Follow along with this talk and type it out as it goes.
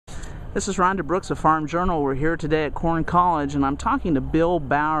This is Rhonda Brooks of Farm Journal. We're here today at Corn College, and I'm talking to Bill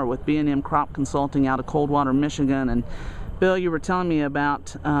Bauer with B&M Crop Consulting out of Coldwater, Michigan. And Bill, you were telling me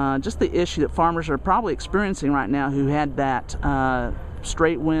about just the issue that farmers are probably experiencing right now who had that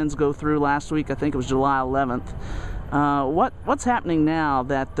straight winds go through last week. I think it was July 11th. What's happening now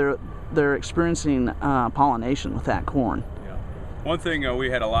that they're experiencing pollination with that corn? Yeah. One thing, we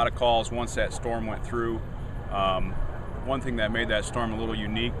had a lot of calls once that storm went through. One thing that made that storm a little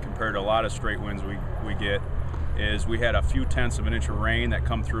unique compared to a lot of straight winds we get is we had a few tenths of an inch of rain that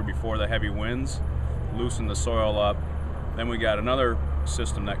come through before the heavy winds, loosened the soil up. Then we got another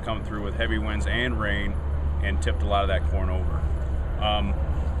system that come through with heavy winds and rain and tipped a lot of that corn over.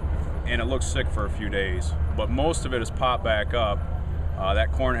 And it looked sick for a few days, but most of it has popped back up.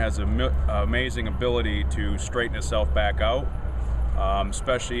 That corn has an amazing ability to straighten itself back out,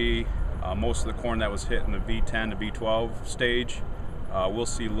 especially most of the corn that was hit in the V10 to V12 stage. We'll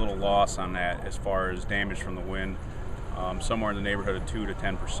see little loss on that as far as damage from the wind, somewhere in the neighborhood of 2 to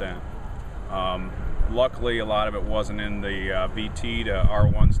 10%. Luckily, a lot of it wasn't in the VT to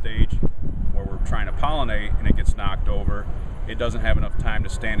R1 stage where we're trying to pollinate and it gets knocked over. It doesn't have enough time to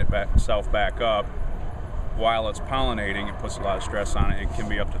stand itself back up. While it's pollinating, it puts a lot of stress on it and can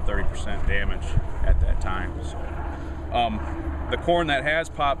be up to 30% damage at that time. So, the corn that has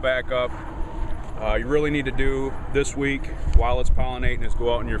popped back up, you really need to do this week while it's pollinating is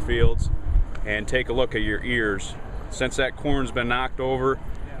go out in your fields and take a look at your ears. Since that corn's been knocked over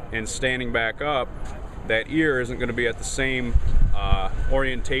and standing back up, that ear isn't going to be at the same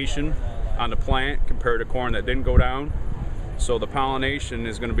orientation on the plant compared to corn that didn't go down. So the pollination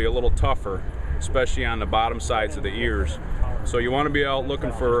is going to be a little tougher, especially on the bottom sides of the ears. So you want to be out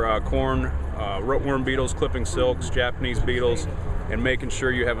looking for corn, rootworm beetles, clipping silks, Japanese beetles, and making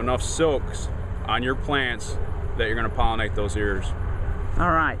sure you have enough silks on your plants that you're going to pollinate those ears.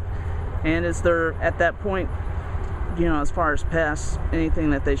 All right. And is there, at that point, you know, as far as pests, anything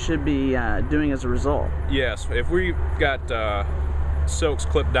that they should be doing as a result? Yes. If we've got silks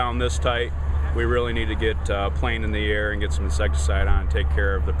clipped down this tight, we really need to get plane in the air and get some insecticide on and take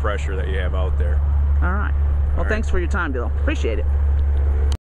care of the pressure that you have out there. All right. Well, thanks for your time, Bill. Appreciate it.